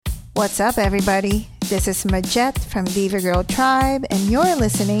What's up, everybody? This is Majet from Diva Girl Tribe, and you're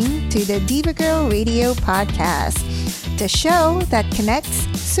listening to the Diva Girl Radio Podcast, the show that connects,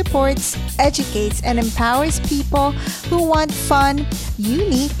 supports, educates, and empowers people who want fun,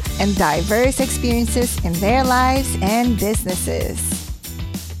 unique, and diverse experiences in their lives and businesses.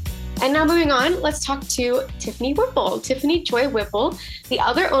 And now moving on, let's talk to Tiffany Whipple. Tiffany Joy Whipple, the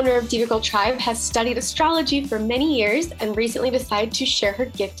other owner of Diva Girl Tribe, has studied astrology for many years and recently decided to share her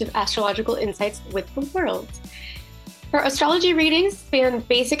gift of astrological insights with the world. Her astrology readings span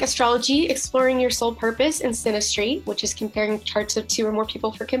basic astrology, exploring your soul purpose, and synastry, which is comparing charts of two or more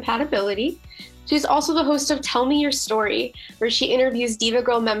people for compatibility. She's also the host of Tell Me Your Story, where she interviews Diva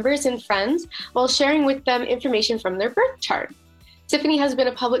Girl members and friends while sharing with them information from their birth chart. Tiffany has been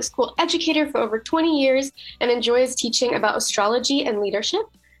a public school educator for over 20 years and enjoys teaching about astrology and leadership.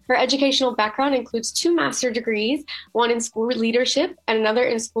 Her educational background includes 2 master's degrees, one in school leadership and another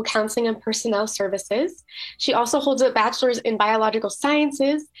in school counseling and personnel services. She also holds a bachelor's in biological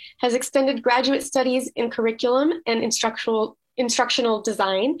sciences, has extended graduate studies in curriculum and instructional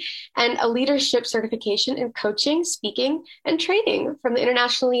design, and a leadership certification in coaching, speaking, and training from the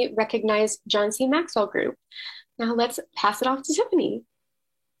internationally recognized John C. Maxwell Group. Now let's pass it off to Tiffany.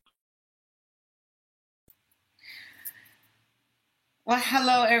 Well,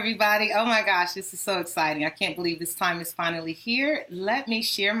 hello, everybody. Oh my gosh, this is so exciting. I can't believe this time is finally here. Let me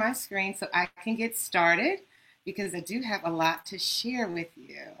share my screen so I can get started because I do have a lot to share with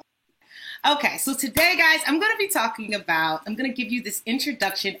you. Okay, so today, guys, I'm going to give you this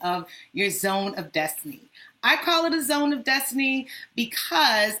introduction of your zone of destiny. I call it a zone of destiny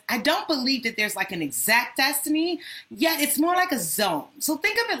because I don't believe that there's like an exact destiny, yet it's more like a zone. So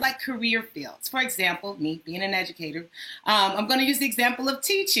think of it like career fields. For example, me being an educator, I'm going to use the example of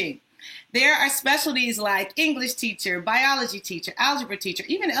teaching. There are specialties like English teacher, biology teacher, algebra teacher,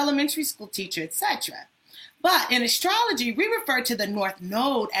 even elementary school teacher, etc. But in astrology, we refer to the North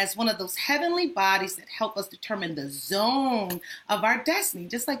Node as one of those heavenly bodies that help us determine the zone of our destiny,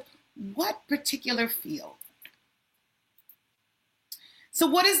 just like what particular field. So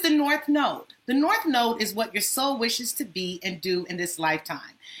what is the North Node? The North Node is what your soul wishes to be and do in this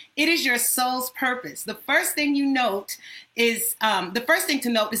lifetime. It is your soul's purpose. The first thing to note is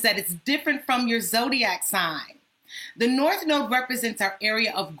that it's different from your zodiac sign. The North Node represents our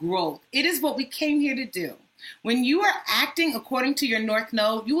area of growth. It is what we came here to do. When you are acting according to your North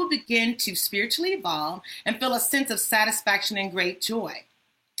Node, you will begin to spiritually evolve and feel a sense of satisfaction and great joy.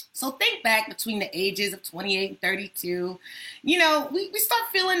 So think back between the ages of 28 and 32, we start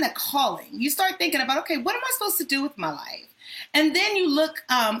feeling the calling. You start thinking about, okay, what am I supposed to do with my life? And then you look,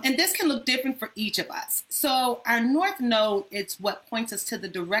 and this can look different for each of us. So our North Node is what points us to the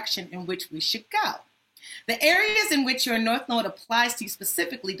direction in which we should go. The areas in which your North Node applies to you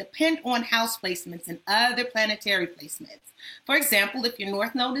specifically depend on house placements and other planetary placements. For example, if your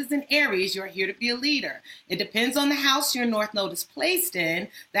North Node is in Aries, you're here to be a leader. It depends on the house your North Node is placed in,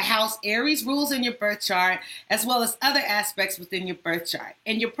 the house Aries rules in your birth chart, as well as other aspects within your birth chart.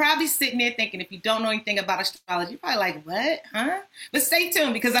 And you're probably sitting there thinking, if you don't know anything about astrology, you're probably like, what? Huh? But stay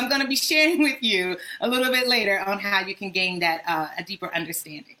tuned because I'm going to be sharing with you a little bit later on how you can gain that a deeper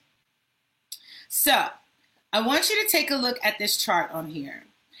understanding. So I want you to take a look at this chart on here.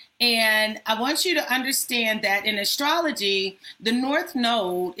 And I want you to understand that in astrology, the North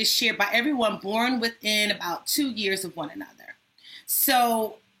Node is shared by everyone born within about 2 years of one another.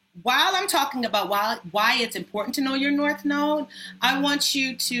 So while I'm talking about why it's important to know your North Node, I want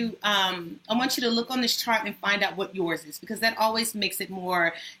you to look on this chart and find out what yours is, because that always makes it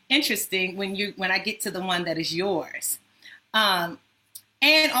more interesting when I get to the one that is yours.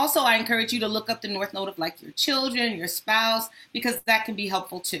 And also, I encourage you to look up the North Node of like your children, your spouse, because that can be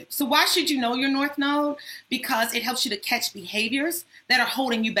helpful too. So why should you know your North Node? Because it helps you to catch behaviors that are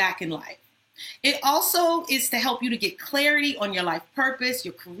holding you back in life. It also is to help you to get clarity on your life purpose,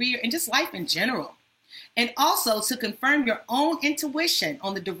 your career, and just life in general. And also to confirm your own intuition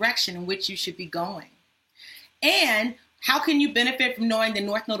on the direction in which you should be going. And how can you benefit from knowing the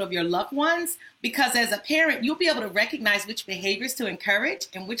North Node of your loved ones? Because as a parent, you'll be able to recognize which behaviors to encourage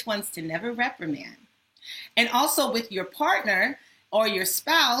and which ones to never reprimand. And also with your partner or your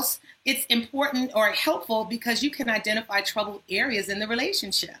spouse, it's important or helpful because you can identify troubled areas in the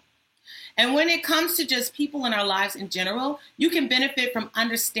relationship. And when it comes to just people in our lives in general, you can benefit from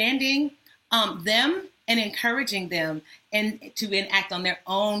understanding them and encouraging them and to enact on their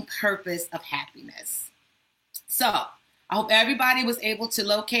own purpose of happiness. So I hope everybody was able to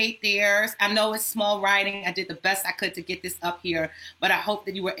locate theirs. I know it's small writing. I did the best I could to get this up here, but I hope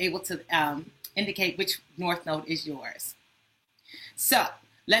that you were able to indicate which North Node is yours. So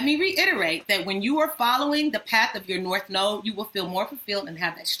Let me reiterate that when you are following the path of your North Node, you will feel more fulfilled and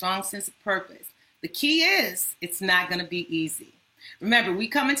have that strong sense of purpose. The key is it's not going to be easy. Remember, we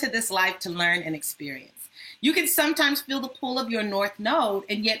come into this life to learn and experience. You can sometimes feel the pull of your North Node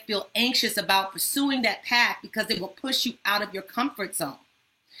and yet feel anxious about pursuing that path because it will push you out of your comfort zone.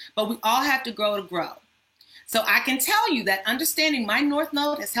 But we all have to grow. So I can tell you that understanding my North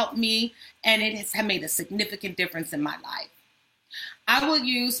Node has helped me, and it has made a significant difference in my life. I will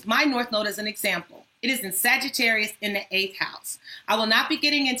use my North Node as an example. It is in Sagittarius in the 8th house. I will not be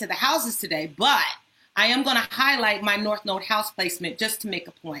getting into the houses today, but I am going to highlight my North Node house placement just to make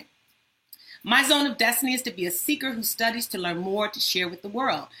a point. My zone of destiny is to be a seeker who studies to learn more, to share with the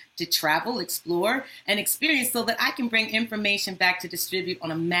world, to travel, explore, and experience so that I can bring information back to distribute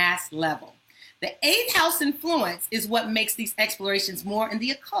on a mass level. The 8th house influence is what makes these explorations more in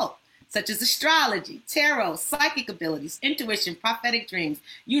the occult, such as astrology, tarot, psychic abilities, intuition, prophetic dreams,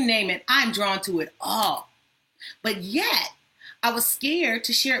 you name it, I'm drawn to it all. But yet, I was scared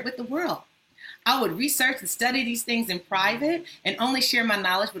to share it with the world. I would research and study these things in private and only share my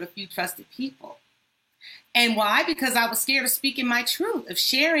knowledge with a few trusted people. And why? Because I was scared of speaking my truth, of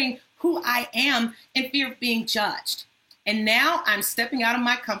sharing who I am in fear of being judged. And now I'm stepping out of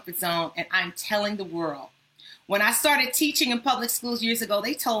my comfort zone and I'm telling the world. When I started teaching in public schools years ago,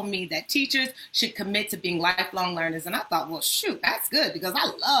 they told me that teachers should commit to being lifelong learners. And I thought, well, shoot, that's good because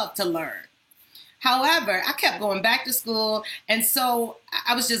I love to learn. However, I kept going back to school, and so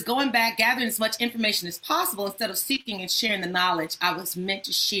I was just going back, gathering as much information as possible instead of seeking and sharing the knowledge I was meant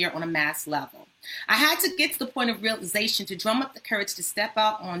to share on a mass level. I had to get to the point of realization to drum up the courage to step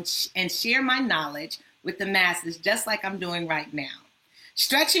out and share my knowledge with the masses, just like I'm doing right now.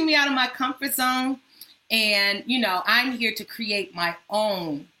 Stretching me out of my comfort zone, and, I'm here to create my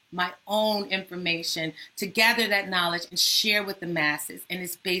own information, to gather that knowledge and share with the masses, and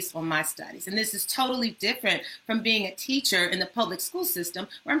it's based on my studies. And this is totally different from being a teacher in the public school system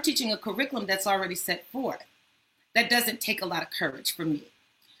where I'm teaching a curriculum that's already set forth. That doesn't take a lot of courage for me.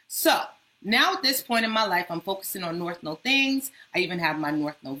 So now at this point in my life, I'm focusing on North Node things. I even have my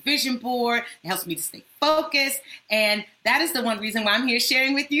North Node vision board. It helps me to stay focused. And that is the one reason why I'm here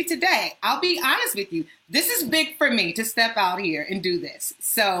sharing with you today. I'll be honest with you. This is big for me to step out here and do this.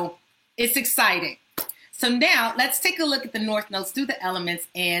 So it's exciting. So now let's take a look at the North Nodes through the elements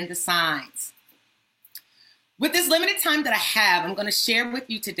and the signs. With this limited time that I have, I'm going to share with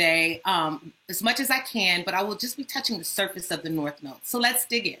you today as much as I can, but I will just be touching the surface of the North Node. So let's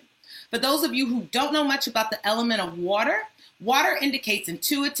dig in. For those of you who don't know much about the element of water, water indicates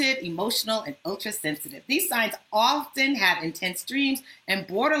intuitive, emotional, and ultra-sensitive. These signs often have intense dreams and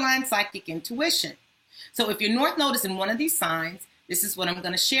borderline psychic intuition. So if your North Node is in one of these signs, this is what I'm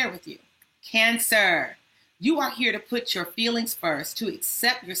going to share with you. Cancer. You are here to put your feelings first, to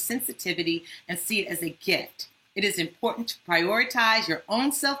accept your sensitivity and see it as a gift. It is important to prioritize your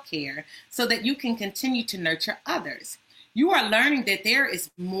own self-care so that you can continue to nurture others. You are learning that there is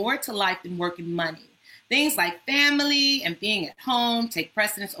more to life than work and money. Things like family and being at home take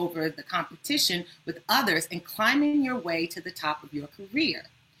precedence over the competition with others and climbing your way to the top of your career.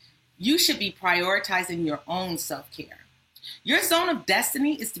 You should be prioritizing your own self-care. Your zone of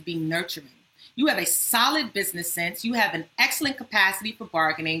destiny is to be nurturing. You have a solid business sense. You have an excellent capacity for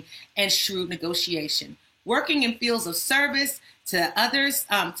bargaining and shrewd negotiation. Working in fields of service to others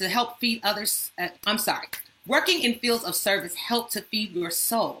to help feed others. Working in fields of service help to feed your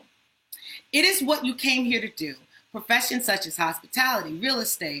soul. It is what you came here to do. Professions such as hospitality, real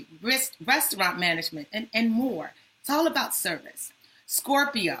estate, restaurant management, and more. It's all about service.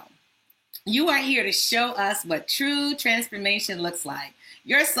 Scorpio, you are here to show us what true transformation looks like.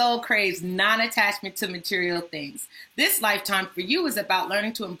 Your soul craves non-attachment to material things. This lifetime for you is about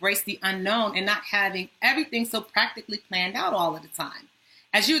learning to embrace the unknown and not having everything so practically planned out all of the time.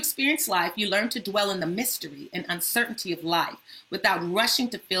 As you experience life, you learn to dwell in the mystery and uncertainty of life without rushing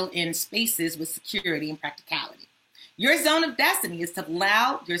to fill in spaces with security and practicality. Your zone of destiny is to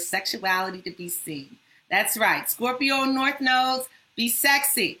allow your sexuality to be seen. That's right, Scorpio North Nodes, be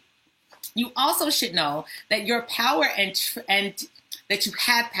sexy. You also should know that your power and that you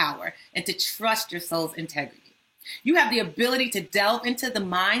have power and to trust your soul's integrity. You have the ability to delve into the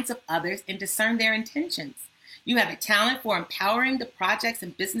minds of others and discern their intentions. You have a talent for empowering the projects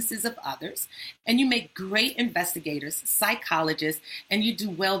and businesses of others, and you make great investigators, psychologists, and you do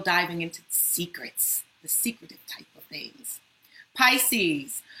well diving into secrets, the secretive type of things.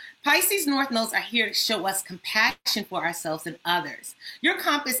 Pisces. Pisces North Nodes are here to show us compassion for ourselves and others. Your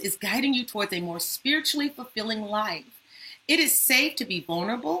compass is guiding you towards a more spiritually fulfilling life. It is safe to be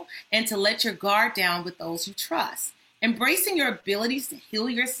vulnerable and to let your guard down with those you trust. Embracing your abilities to heal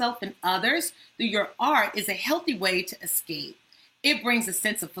yourself and others through your art is a healthy way to escape. It brings a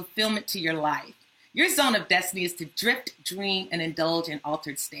sense of fulfillment to your life. Your zone of destiny is to drift, dream, and indulge in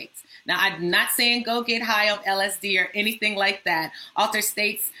altered states. Now, I'm not saying go get high on LSD or anything like that. Altered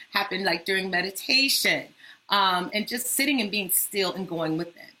states happen like during meditation and just sitting and being still and going with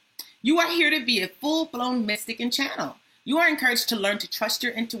it. You are here to be a full-blown mystic and channel. You are encouraged to learn to trust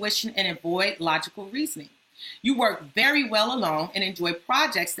your intuition and avoid logical reasoning. You work very well alone and enjoy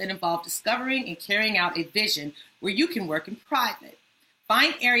projects that involve discovering and carrying out a vision where you can work in private.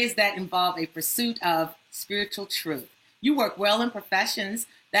 Find areas that involve a pursuit of spiritual truth. You work well in professions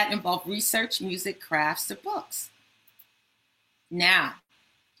that involve research, music, crafts, or books. Now,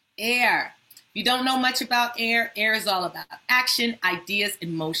 air. If you don't know much about air, air is all about action, ideas,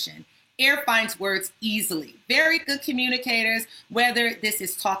 and motion. Air finds words easily. Very good communicators, whether this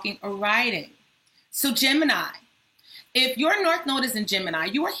is talking or writing. So Gemini, if your North Node is in Gemini,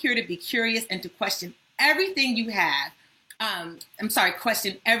 you are here to be curious and to question everything you have.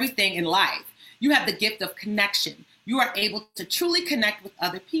 Question everything in life. You have the gift of connection. You are able to truly connect with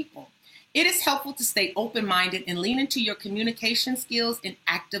other people. It is helpful to stay open-minded and lean into your communication skills and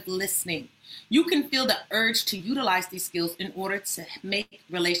active listening. You can feel the urge to utilize these skills in order to make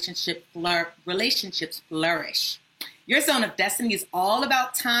relationships flourish. Your zone of destiny is all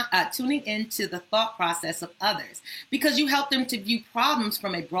about tuning into the thought process of others because you help them to view problems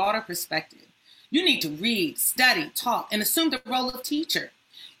from a broader perspective. You need to read, study, talk, and assume the role of teacher.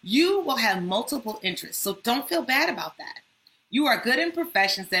 You will have multiple interests, so don't feel bad about that. You are good in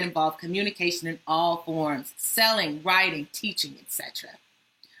professions that involve communication in all forms, selling, writing, teaching, etc.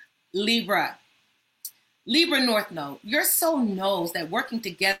 Libra North Node. Your soul knows that working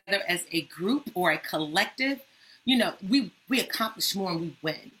together as a group or a collective, we accomplish more and we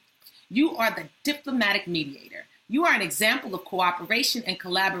win. You are the diplomatic mediator. You are an example of cooperation and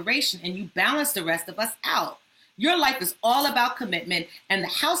collaboration, and you balance the rest of us out. Your life is all about commitment, and the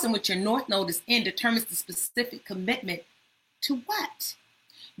house in which your North Node is in determines the specific commitment to what?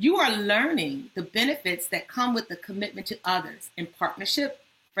 You are learning the benefits that come with the commitment to others in partnership,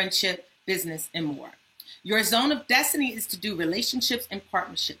 friendship, business, and more. Your zone of destiny is to do relationships and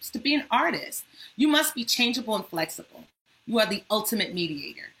partnerships. To be an artist, you must be changeable and flexible. You are the ultimate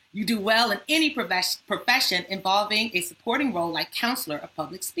mediator. You do well in any profession involving a supporting role like counselor or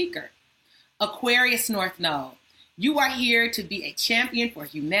public speaker. Aquarius North Node. You are here to be a champion for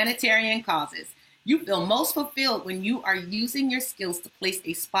humanitarian causes. You feel most fulfilled when you are using your skills to place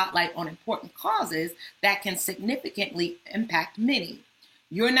a spotlight on important causes that can significantly impact many.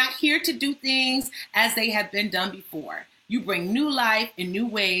 You're not here to do things as they have been done before. You bring new life and new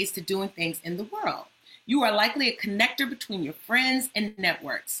ways to doing things in the world. You are likely a connector between your friends and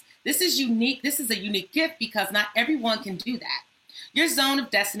networks. This is unique. This is a unique gift because not everyone can do that. Your zone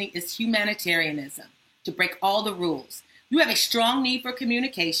of destiny is humanitarianism, to break all the rules. You have a strong need for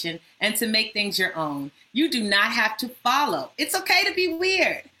communication and to make things your own. You do not have to follow. It's okay to be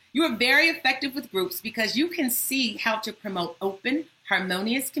weird. You are very effective with groups because you can see how to promote open,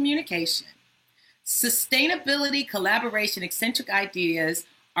 harmonious communication. Sustainability, collaboration, eccentric ideas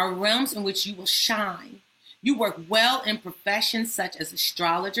are realms in which you will shine. You work well in professions such as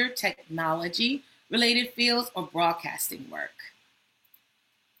astrologer, technology, related fields, or broadcasting work.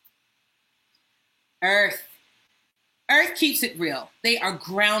 Earth keeps it real. They are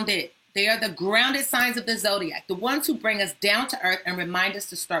grounded. They are the grounded signs of the zodiac, the ones who bring us down to earth and remind us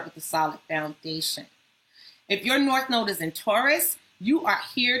to start with a solid foundation. If your North Node is in Taurus, you are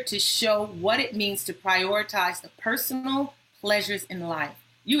here to show what it means to prioritize the personal pleasures in life.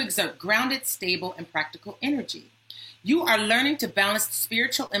 You exert grounded, stable, and practical energy. You are learning to balance the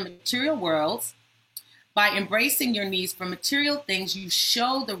spiritual and material worlds. By embracing your needs for material things, you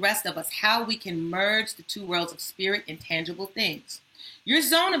show the rest of us how we can merge the two worlds of spirit and tangible things. Your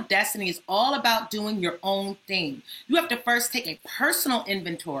zone of destiny is all about doing your own thing. You have to first take a personal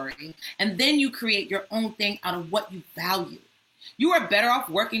inventory, and then you create your own thing out of what you value. You are better off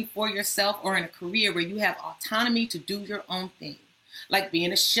working for yourself or in a career where you have autonomy to do your own thing. Like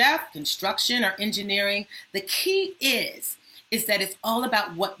being a chef, construction, or engineering, the key is that it's all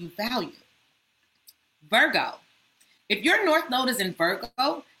about what you value. Virgo. If your North Node is in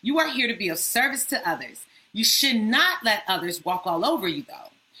Virgo, you are here to be of service to others. You should not let others walk all over you,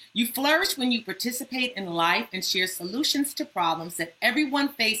 though. You flourish when you participate in life and share solutions to problems that everyone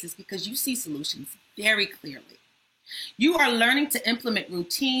faces because you see solutions very clearly. You are learning to implement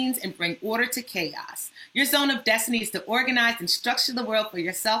routines and bring order to chaos. Your zone of destiny is to organize and structure the world for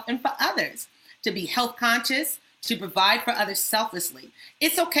yourself and for others, to be health conscious, to provide for others selflessly.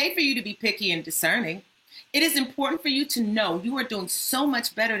 It's okay for you to be picky and discerning. It is important for you to know you are doing so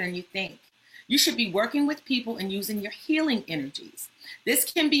much better than you think. You should be working with people and using your healing energies.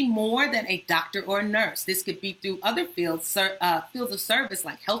 This can be more than a doctor or a nurse. This could be through other fields of service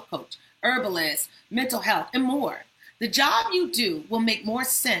like health coach, herbalist, mental health, and more. The job you do will make more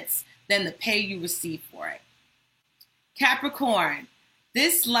sense than the pay you receive for it. Capricorn,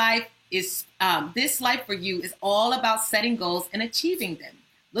 this life for you is all about setting goals and achieving them.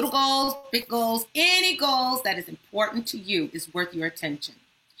 Little goals, big goals, any goals that is important to you is worth your attention.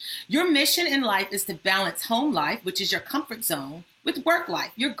 Your mission in life is to balance home life, which is your comfort zone, with work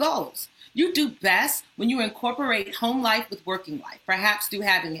life, your goals. You do best when you incorporate home life with working life, perhaps through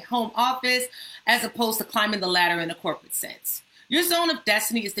having a home office as opposed to climbing the ladder in a corporate sense. Your zone of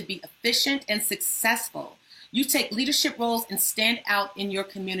destiny is to be efficient and successful. You take leadership roles and stand out in your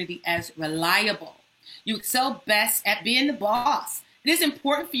community as reliable. You excel best at being the boss. It is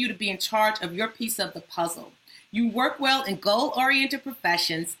important for you to be in charge of your piece of the puzzle. You work well in goal-oriented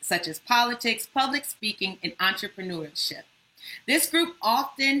professions such as politics, public speaking, and entrepreneurship. This group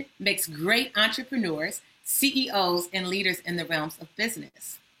often makes great entrepreneurs, CEOs, and leaders in the realms of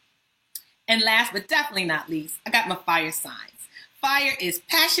business. And last but definitely not least, I got my fire signs. Fire is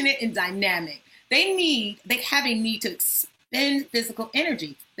passionate and dynamic. They have a need to expend physical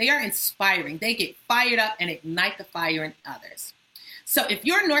energy. They are inspiring. They get fired up and ignite the fire in others. So if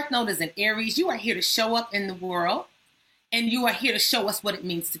your North Node is in Aries, you are here to show up in the world, and you are here to show us what it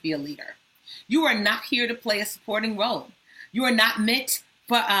means to be a leader. You are not here to play a supporting role. You are not meant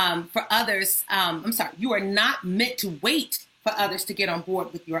for others. You are not meant to wait for others to get on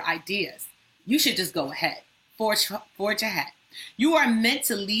board with your ideas. You should just go ahead, forge ahead. You are meant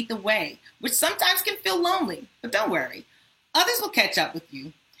to lead the way, which sometimes can feel lonely, but don't worry. Others will catch up with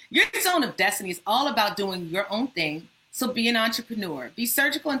you. Your zone of destiny is all about doing your own thing. So be an entrepreneur. Be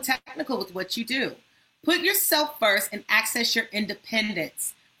surgical and technical with what you do. Put yourself first and access your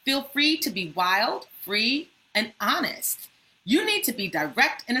independence. Feel free to be wild, free, and honest. You need to be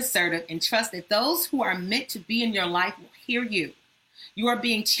direct and assertive and trust that those who are meant to be in your life will hear you. You are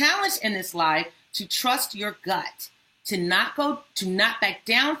being challenged in this life to trust your gut, to not back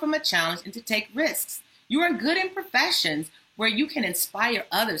down from a challenge, and to take risks. You are good in professions where you can inspire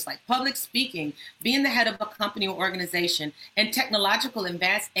others, like public speaking, being the head of a company or organization, and technological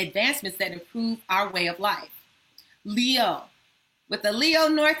advancements that improve our way of life. Leo. With the Leo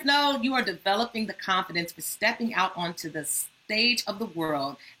North Node, you are developing the confidence for stepping out onto the stage of the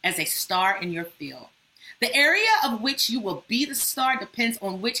world as a star in your field. The area of which you will be the star depends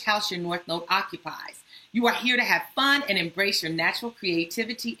on which house your North Node occupies. You are here to have fun and embrace your natural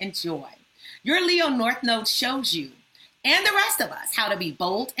creativity and joy. Your Leo North Node shows you and the rest of us how to be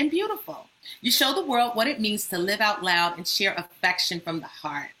bold and beautiful. You show the world what it means to live out loud and share affection from the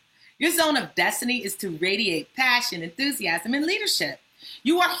heart. Your zone of destiny is to radiate passion, enthusiasm, and leadership.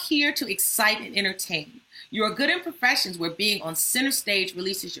 You are here to excite and entertain. You are good in professions where being on center stage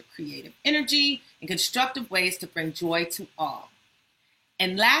releases your creative energy and constructive ways to bring joy to all.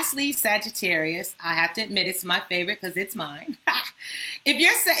 And lastly, Sagittarius. I have to admit it's my favorite because it's mine.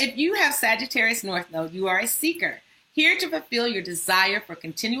 If you have Sagittarius North Node, you are a seeker, here to fulfill your desire for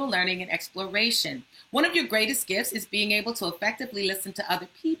continual learning and exploration. One of your greatest gifts is being able to effectively listen to other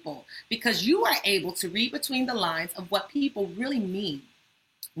people because you are able to read between the lines of what people really mean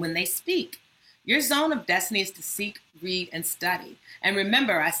when they speak. Your zone of destiny is to seek, read, and study. And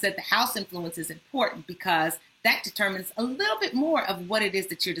remember, I said the house influence is important because that determines a little bit more of what it is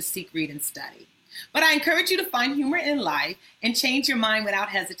that you're to seek, read, and study. But I encourage you to find humor in life and change your mind without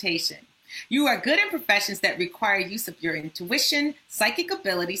hesitation. You are good in professions that require use of your intuition, psychic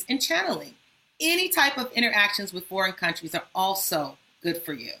abilities, and channeling. Any type of interactions with foreign countries are also good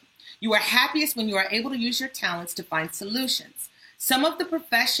for you. You are happiest when you are able to use your talents to find solutions. Some of the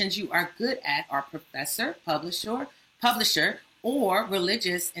professions you are good at are professor, publisher, or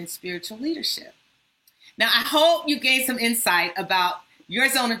religious and spiritual leadership. Now, I hope you gained some insight about your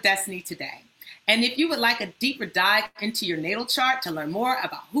zone of destiny today. And if you would like a deeper dive into your natal chart to learn more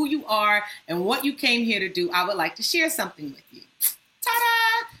about who you are and what you came here to do, I would like to share something with you.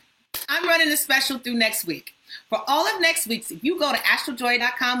 Ta-da! I'm running a special through next week. For all of next week's, if you go to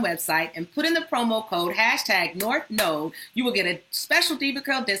astrojoy.com website and put in the promo code #NorthNode, you will get a special Diva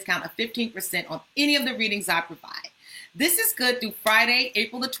Girl discount of 15% on any of the readings I provide. This is good through Friday,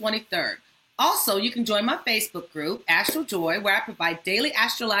 April the 23rd. Also, you can join my Facebook group, Astro Joy, where I provide daily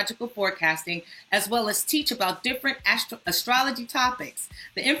astrological forecasting as well as teach about different astrology topics.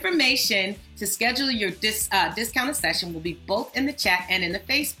 The information to schedule your discounted session will be both in the chat and in the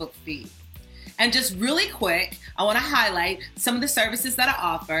Facebook feed. And just really quick, I want to highlight some of the services that I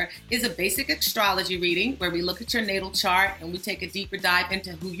offer is a basic astrology reading where we look at your natal chart and we take a deeper dive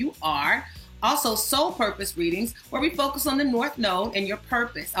into who you are. Also, soul purpose readings where we focus on the North Node and your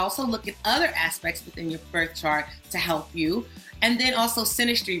purpose. Also look at other aspects within your birth chart to help you. And then also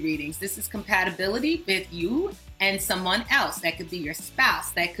synastry readings. This is compatibility with you and someone else. That could be your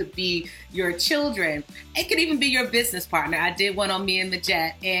spouse. That could be your children. It could even be your business partner. I did one on me and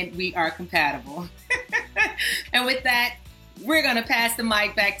Majette, and we are compatible. And with that, we're going to pass the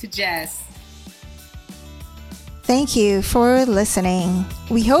mic back to Jess. Thank you for listening.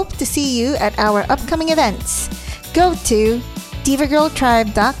 We hope to see you at our upcoming events. Go to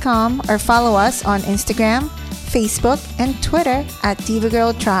divagirltribe.com or follow us on Instagram, Facebook, and Twitter at Diva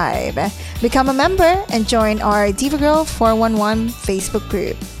Girl Tribe. Become a member and join our Diva Girl 411 Facebook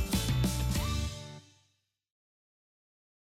group.